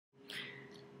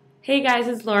Hey guys,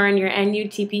 it's Lauren, your NU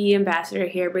TPE ambassador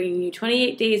here, bringing you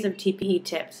 28 days of TPE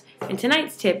tips. And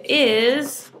tonight's tip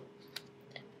is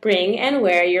bring and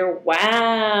wear your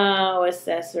wow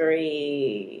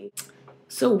accessory.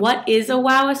 So what is a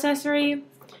wow accessory?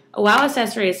 A wow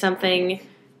accessory is something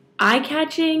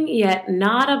eye-catching yet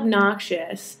not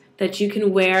obnoxious that you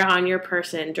can wear on your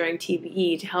person during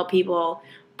TPE to help people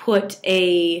put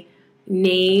a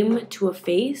name to a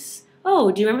face.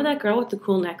 Oh, do you remember that girl with the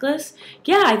cool necklace?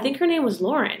 Yeah, I think her name was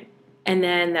Lauren. And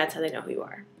then that's how they know who you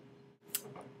are.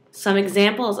 Some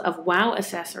examples of wow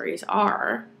accessories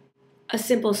are a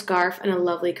simple scarf in a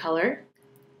lovely color,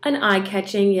 an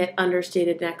eye-catching yet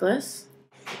understated necklace,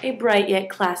 a bright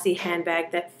yet classy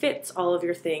handbag that fits all of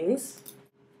your things,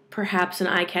 perhaps an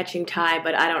eye-catching tie,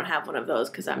 but I don't have one of those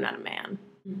because I'm not a man.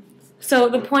 So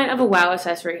the point of a wow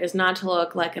accessory is not to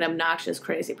look like an obnoxious,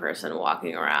 crazy person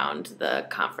walking around the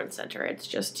conference center. It's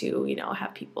just to,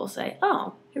 have people say,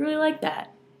 oh, I really like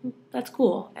that. That's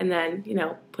cool. And then,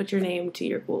 put your name to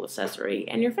your cool accessory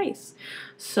and your face.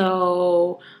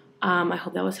 So I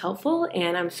hope that was helpful.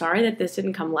 And I'm sorry that this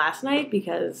didn't come last night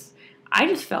because I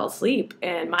just fell asleep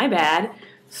and my bad.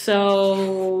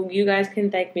 So you guys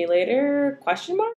can thank me later, ?